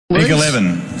Pick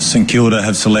 11. St Kilda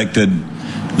have selected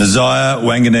Nasiah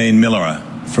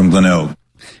Wanganeen-Milera from Glenelg.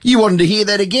 You wanted to hear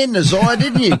that again, Nasiah,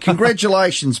 didn't you?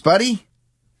 Congratulations, buddy.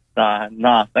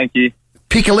 Nah, thank you.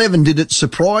 Pick 11, did it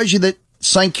surprise you that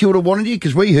St Kilda wanted you?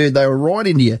 Because we heard they were right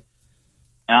into you.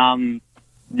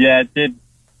 Yeah, it did.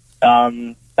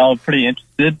 I was pretty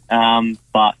interested,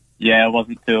 but yeah, it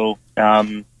wasn't until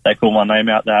they called my name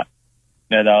out that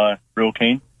they were real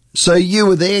keen. So you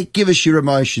were there. Give us your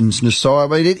emotions, Nasiah.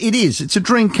 I mean, it is. It's a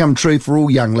dream come true for all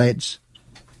young lads.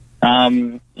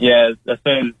 Yeah, as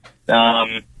soon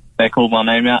as they called my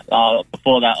name out,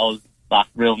 before that I was like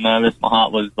real nervous. My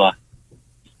heart was like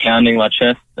pounding my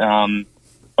chest.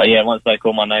 But yeah, once they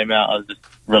called my name out, I was just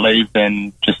relieved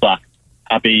and just like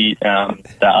happy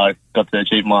that I got to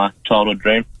achieve my childhood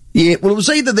dream. Yeah, well, it was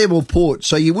either them or Port.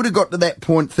 So you would have got to that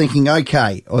point thinking,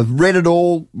 okay, I've read it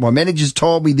all. My manager's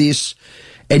told me this.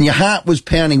 And your heart was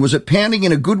pounding. Was it pounding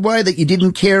in a good way that you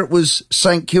didn't care it was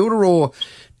St Kilda, or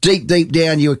deep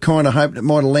down you were kind of hoping it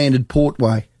might have landed Port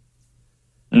way?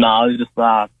 No, I was just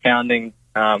pounding,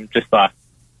 just like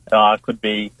I could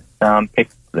be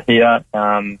picked here.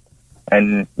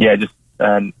 And yeah, just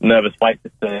nervous wait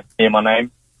just to hear my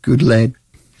name. Good lad.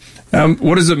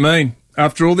 What does it mean?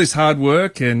 After all this hard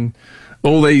work and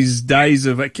all these days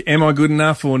of am I good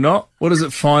enough or not, what does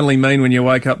it finally mean when you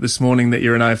wake up this morning that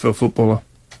you're an AFL footballer?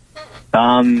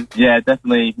 Yeah, it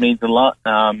definitely means a lot.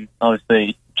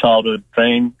 Obviously, childhood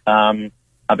dream. I've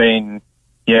been,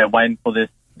 waiting for this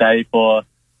day for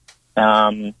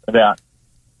about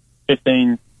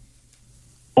 15,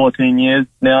 14 years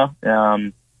now.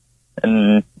 And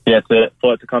yeah,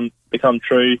 for it to become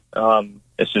true,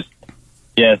 it's just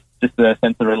a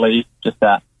sense of relief, just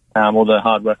that all the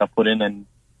hard work I put in, and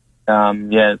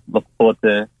look forward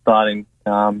to starting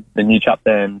the new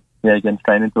chapter and getting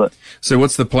straight into it. So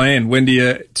what's the plan? When do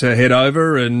you to head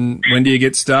over, and when do you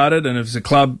get started? And has the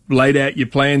club laid out your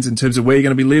plans in terms of where you're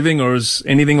going to be living, or has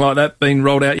anything like that been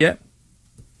rolled out yet?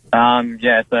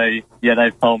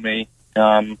 They've told me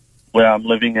where I'm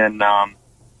living, and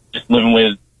just living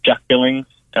with Jack Billings,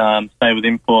 stay with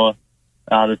him for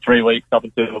the 3 weeks up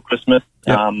until Christmas.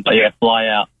 Yep. Fly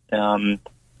out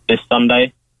this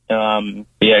Sunday. Go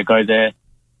there,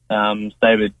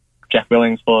 stay with Jack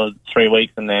Billings for 3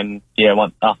 weeks, and then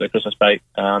once after Christmas break,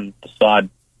 decide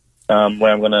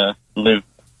where I'm going to live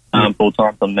full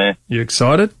time from there. You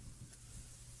excited?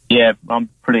 Yeah, I'm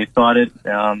pretty excited.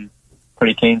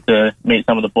 Pretty keen to meet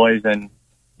some of the boys and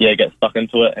get stuck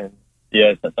into it and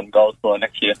set some goals for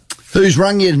next year. Who's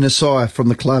rung you, Nasiah, from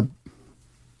the club?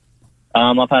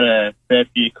 I've had a fair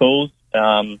few calls.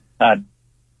 Had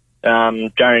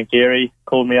Jaren Geary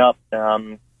called me up.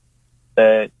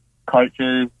 The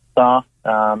coaches, staff,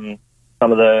 some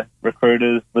of the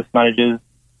recruiters, list managers.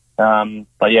 All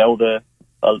the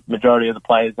majority of the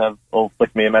players have all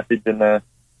flicked me a message in the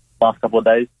last couple of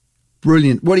days.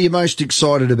 Brilliant. What are you most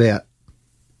excited about?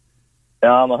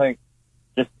 I think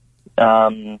just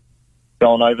going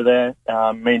over there,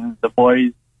 meeting the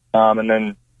boys, and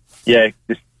then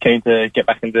just keen to get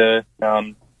back into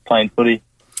playing footy.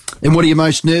 And what are you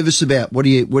most nervous about? What do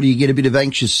you get a bit of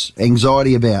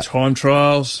anxiety about? Time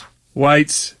trials,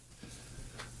 weights.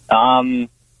 Time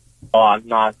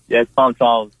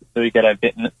trials do get a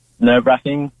bit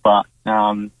nerve-wracking, but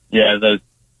they're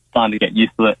starting to get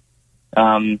used to it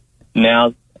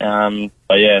now.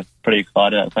 Pretty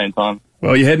excited at the same time.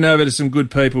 Well, you're heading over to some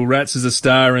good people. Rats is a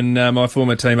star, and my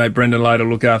former teammate Brendan Lade will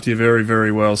look after you very,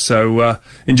 very well. So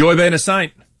enjoy being a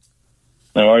Saint.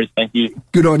 No worries, thank you.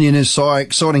 Good on you, Nasiah.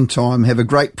 Exciting time. Have a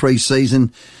great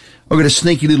pre-season. I've got a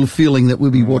sneaky little feeling that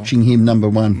we'll be watching him number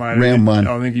one, round one.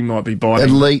 I think he might be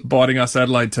biting us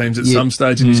Adelaide teams at some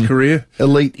stage in his career.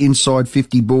 Elite inside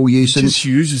 50 ball use. He just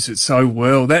uses it so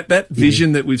well. That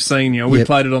vision that we've seen, we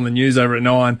played it on the news over at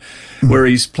 9, where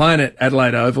he's playing at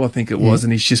Adelaide Oval, I think it was,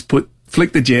 and he's just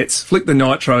flick the Jets, flick the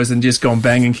Nitros, and just gone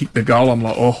bang and kicked the goal. I'm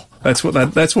like, that's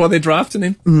why they're drafting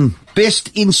him.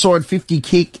 Best inside 50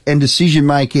 kick and decision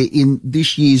maker in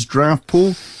this year's draft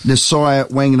pool, Nasiah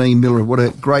Wanganeen-Milera. What a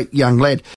great young lad.